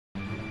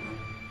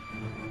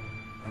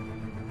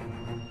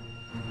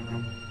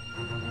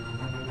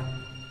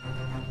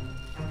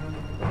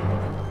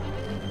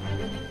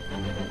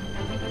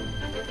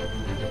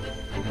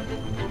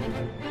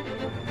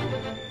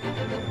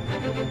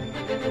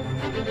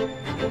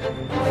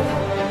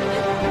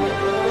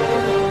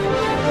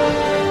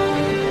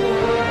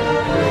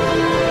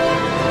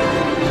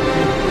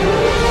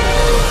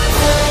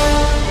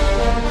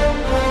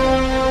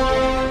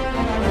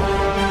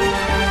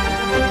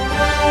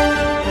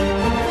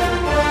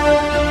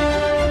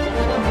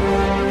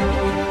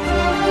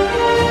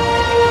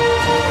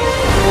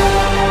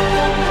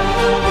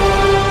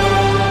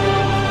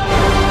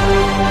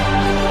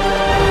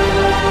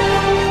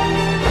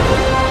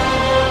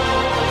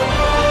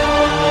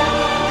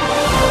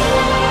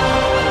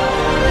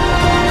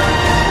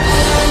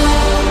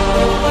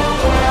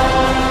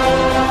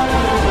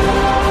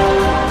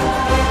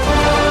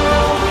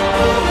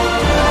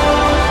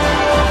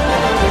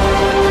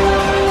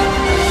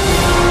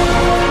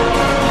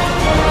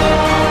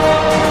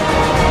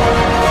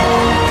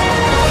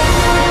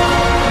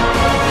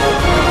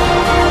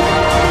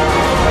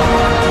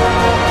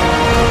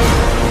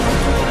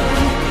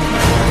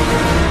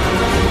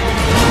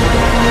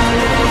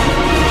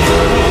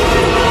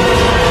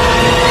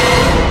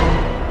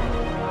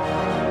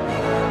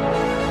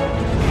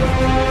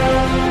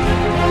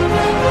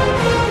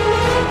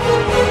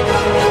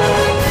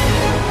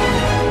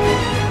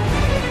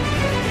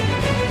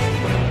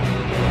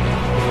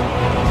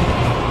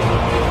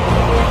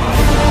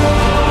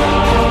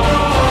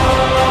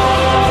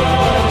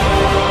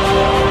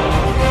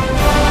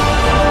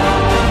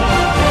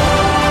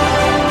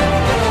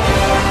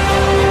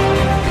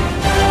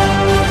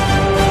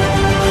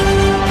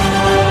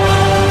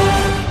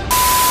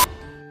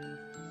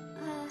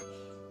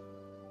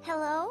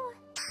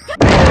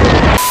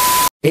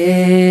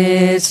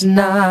It's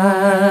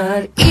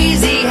not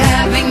easy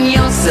having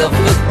yourself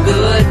a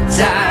good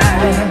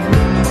time.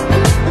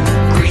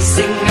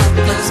 Greasing up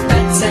those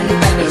beds and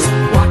feathers,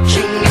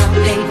 watching out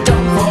they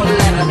don't fall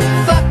leather.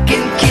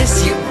 Fucking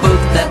kiss you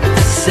both at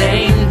the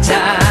same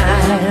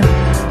time.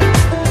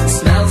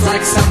 Smells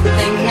like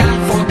something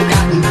I've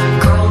forgotten,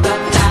 curled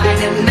up tight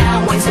and now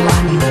it's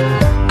rotten.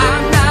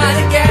 I'm not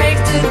a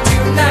gangster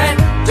tonight,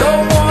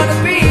 don't wanna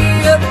be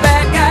a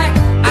bad guy.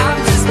 I'm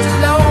just a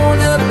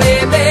loner,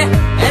 baby,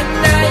 and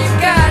now you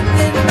got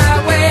in my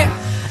way.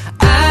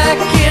 I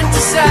can't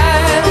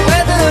decide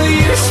whether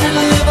you should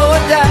live or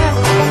die,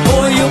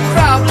 or you'll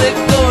probably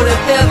go to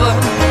heaven.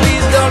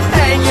 Please don't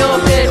hang your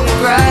head and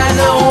cry.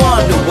 No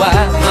wonder why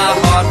my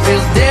heart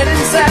feels dead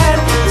inside.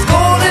 It's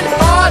cold and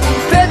hard and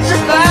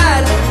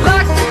petrified.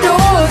 Lock the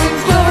doors and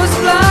close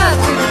the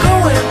blinds. We're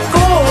going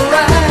for a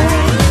ride.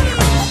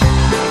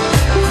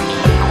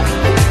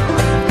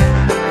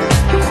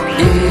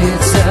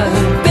 It's a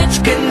bitch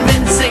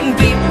convincing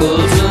people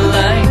to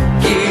like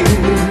you.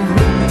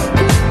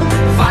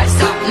 If I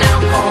stop now,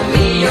 call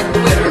me a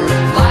quitter.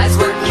 Lies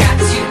were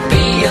cats, you'd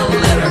be a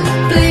litter.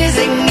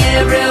 Pleasing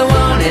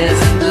everyone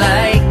isn't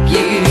like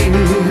you.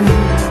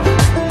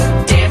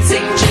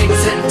 Dancing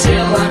jigs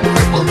until I'm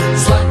crippled.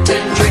 Slut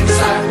and drinks,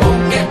 I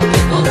won't get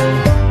pickled.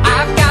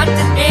 I've got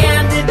to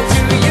hand it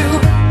to you.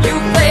 You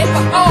play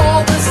for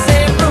all the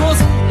same rules.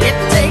 It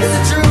takes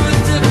the truth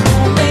to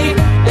fool me,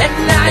 and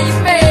now you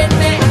made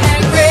me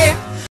angry.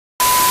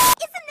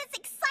 Isn't this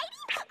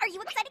exciting? Are you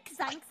excited? Because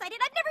I'm excited.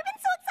 I've never been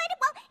so excited.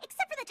 Well,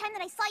 except for the time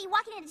that I saw you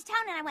walking into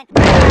town and I went,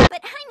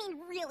 but I mean,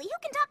 really, who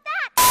can top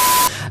that?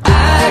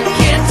 I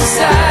can't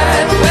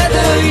decide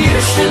whether you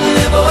should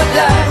live or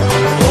die,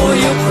 or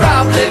you'll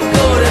probably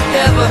go to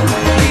heaven.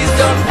 Please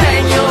don't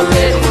hang your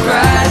head and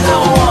cry. No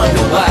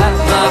wonder why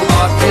my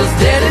heart feels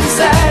dead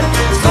inside.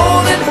 It's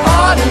cold and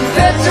hard and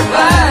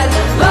petrified.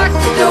 Lock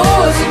the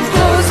doors and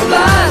close the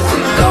blinds.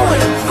 We're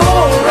going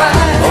for a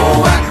ride.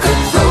 Oh, I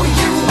could throw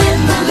you in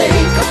the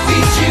lake or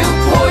feed you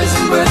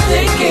poison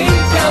birthday cake.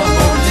 I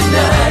won't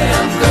deny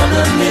I'm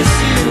gonna miss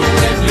you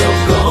when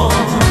you're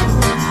gone.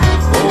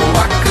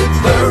 Oh, I could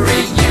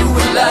bury you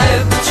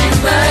alive, but you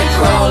might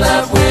crawl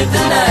out with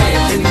a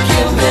knife and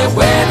kill me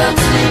when I'm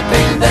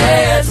sleeping.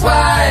 That's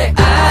why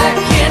I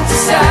can't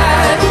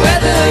decide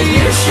whether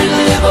you should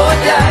live or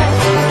die,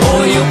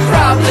 or you'll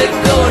probably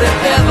go to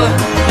heaven.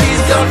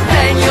 Please don't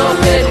hang your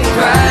head and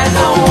cry.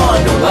 No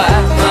wonder why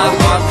my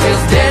heart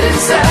feels dead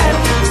inside.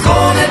 It's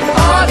cold and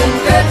hard and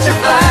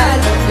petrified.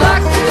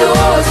 Lock the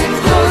doors and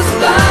close the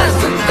blinds.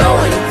 We're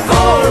going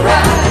for a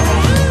ride.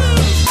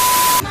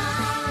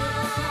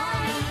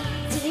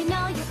 Do you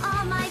know you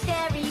are my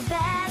very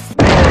best?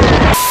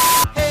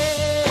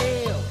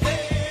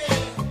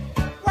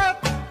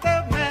 What's the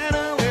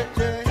matter with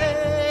your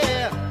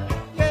hair?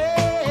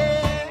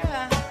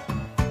 Yeah.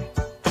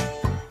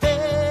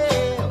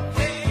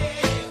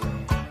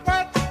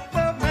 What's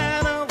the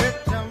matter with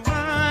your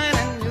mind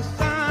and your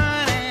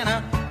sign?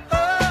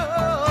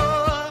 Oh,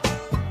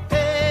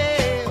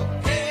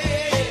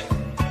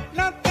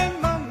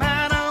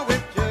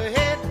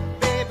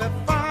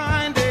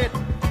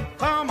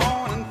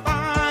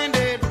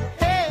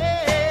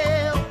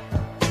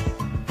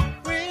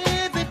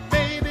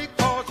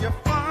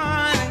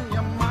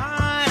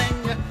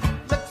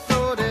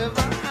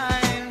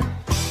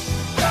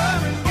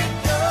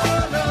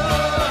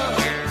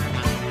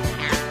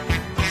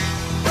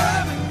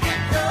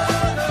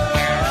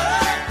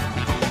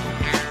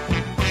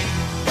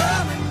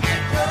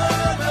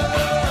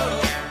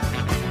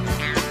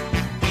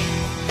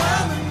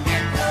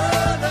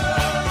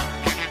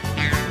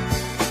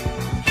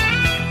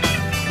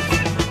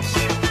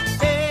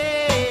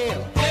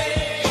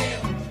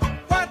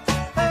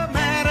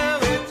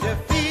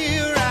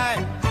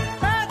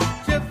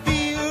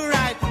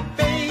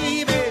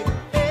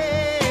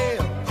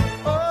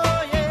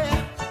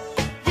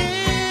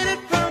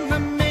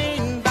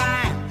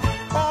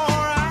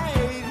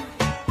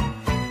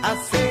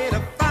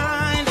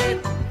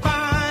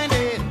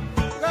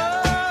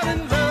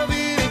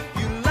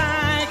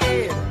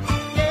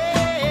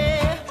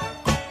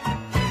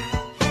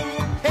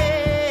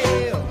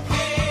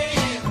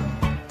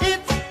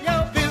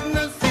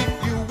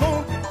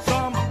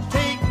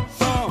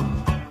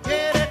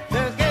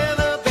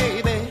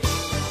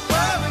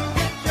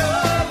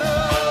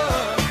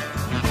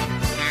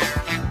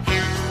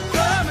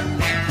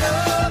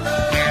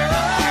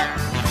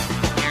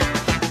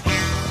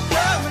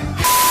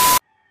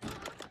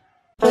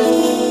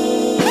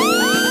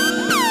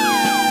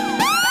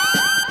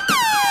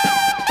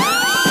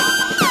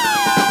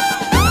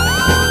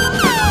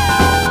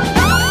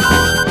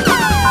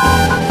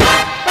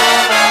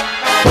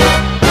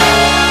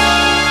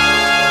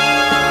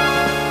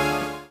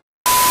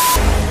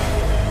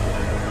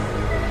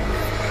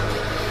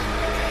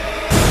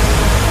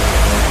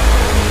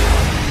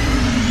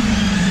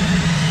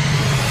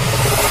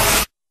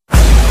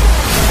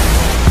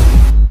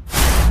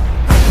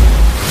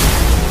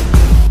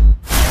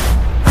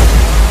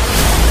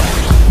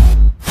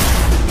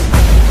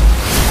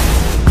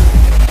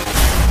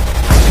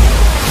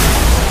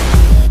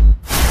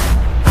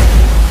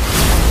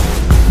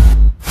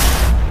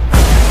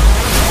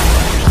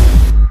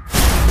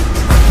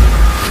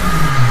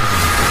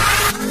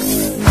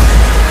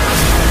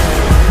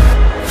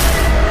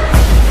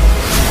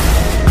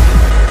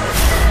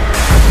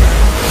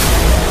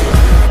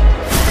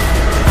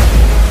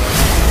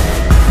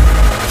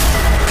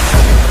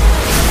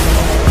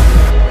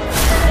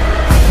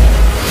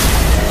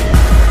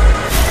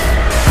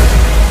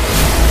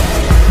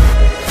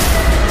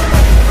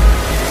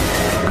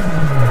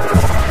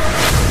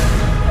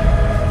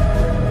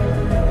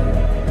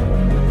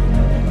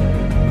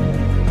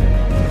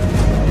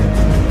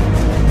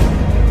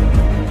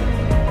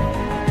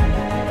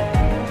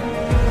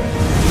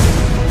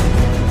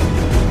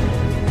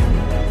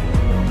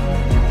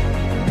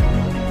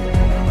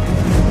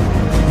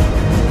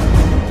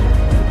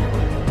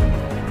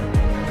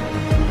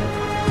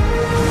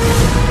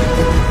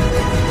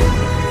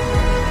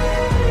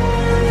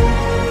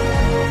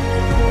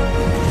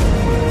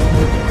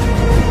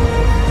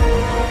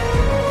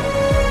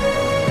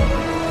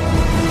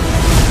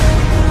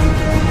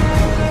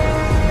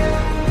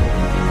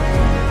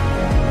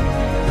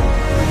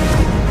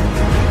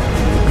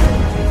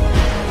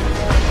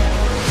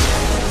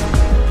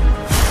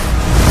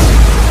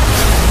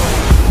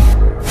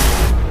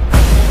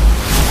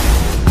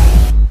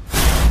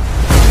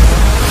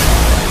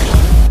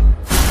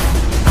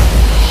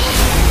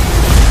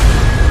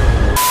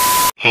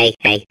 Hey,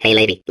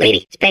 lady,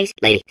 space.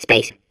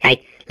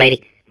 Hey,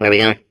 lady, where are we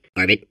going?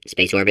 Orbit,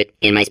 space orbit,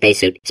 in my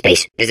spacesuit.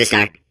 Space. There's a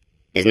star.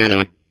 There's another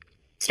one.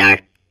 Star.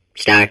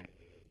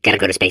 Gotta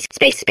go to space.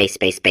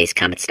 Space.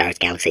 Comet, stars,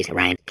 galaxies,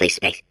 Orion. Please,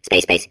 space.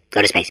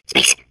 Go to space.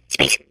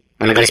 Space.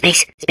 Wanna go to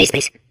space?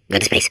 Space. Go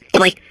to space. Oh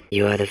boy.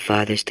 You are the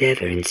farthest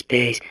ever in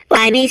space.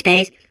 Why me,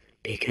 space?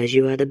 Because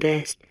you are the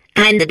best.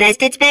 I'm the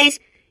best at space.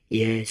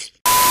 Yes.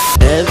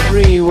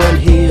 Everyone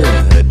here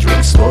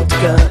drinks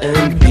vodka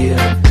and beer,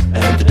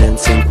 and the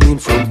dancing queen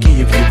from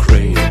Kiev,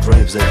 Ukraine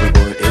drives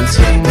everyone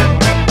insane.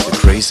 A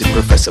crazy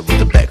professor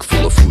with a bag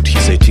full of food,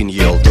 his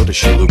 18-year-old daughter,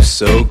 she looks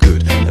so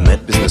good. A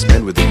mad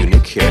businessman with a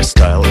unique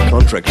hairstyle, a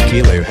contract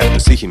killer, you have to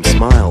see him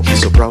smile.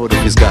 He's so proud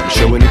of his gun,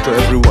 showing it to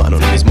everyone.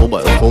 On his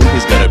mobile phone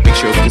he's got a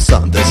picture of his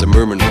son. There's a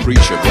Mormon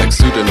preacher, black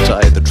suit and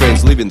tie. The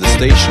train's leaving the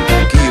station,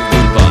 Kiev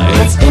goodbye.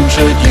 Let's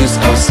introduce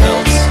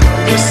ourselves.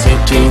 We're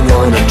sitting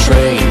on a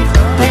train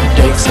that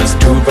takes us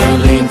to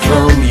Berlin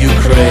from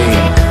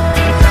Ukraine.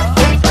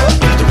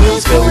 The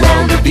wheels go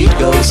round, the beat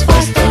goes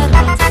faster.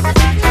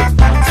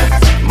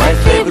 My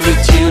favorite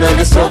tune on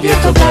the Soviet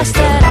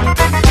blaster.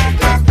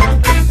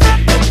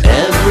 And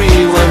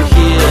everyone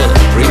here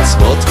drinks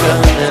vodka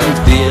and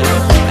beer,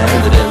 and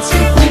the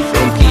dancing queen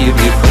from Kiev,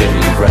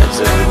 Ukraine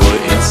drives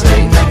everyone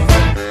insane.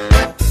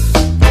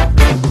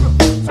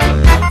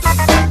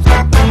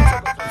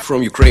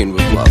 From Ukraine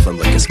with love and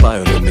like a spy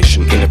on a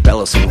mission, in a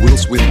palace on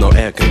wheels with no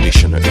air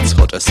conditioner. It's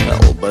hot as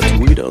hell, but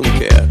we don't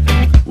care.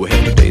 We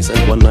have 2 days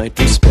and 1 night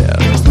to spare.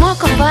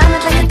 Smoke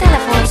environment like a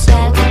telephone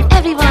cell.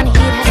 Everyone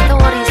here has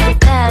stories to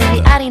tell.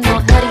 We are in no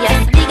hurry,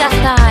 yes, we got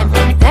time.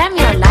 Damn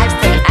your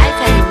lifestyle, I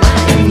tell you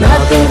mine.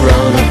 Another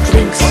round of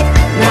drinks.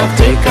 Now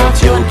take out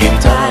your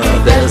guitar.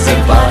 There's a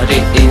party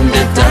in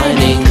the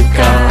dining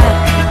car.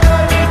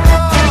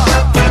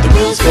 The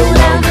wheels go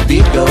round, the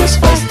beat goes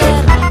faster.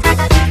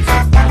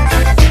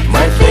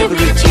 My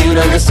favorite tune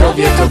on the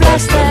Soviet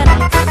blaster.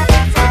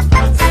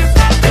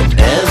 And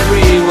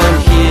everyone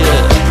here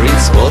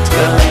drinks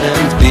vodka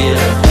and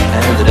beer,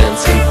 and the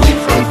dancing queen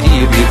from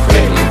Kiev,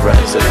 Ukraine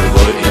drives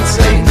everyone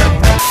insane.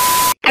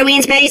 Are we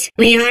in space?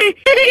 We are.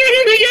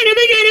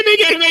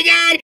 Oh my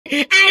god.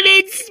 I'm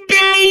in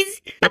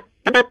space.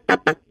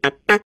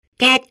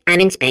 Dad, I'm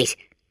in space.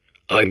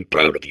 I'm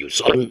proud of you,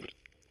 son.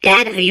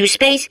 Dad, are you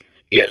space?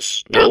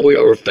 Yes, now we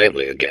are a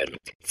family again.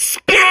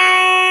 Space!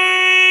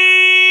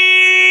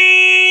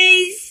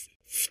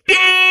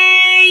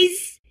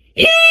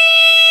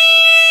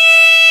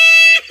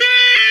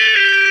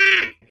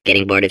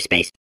 Getting bored of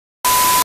space.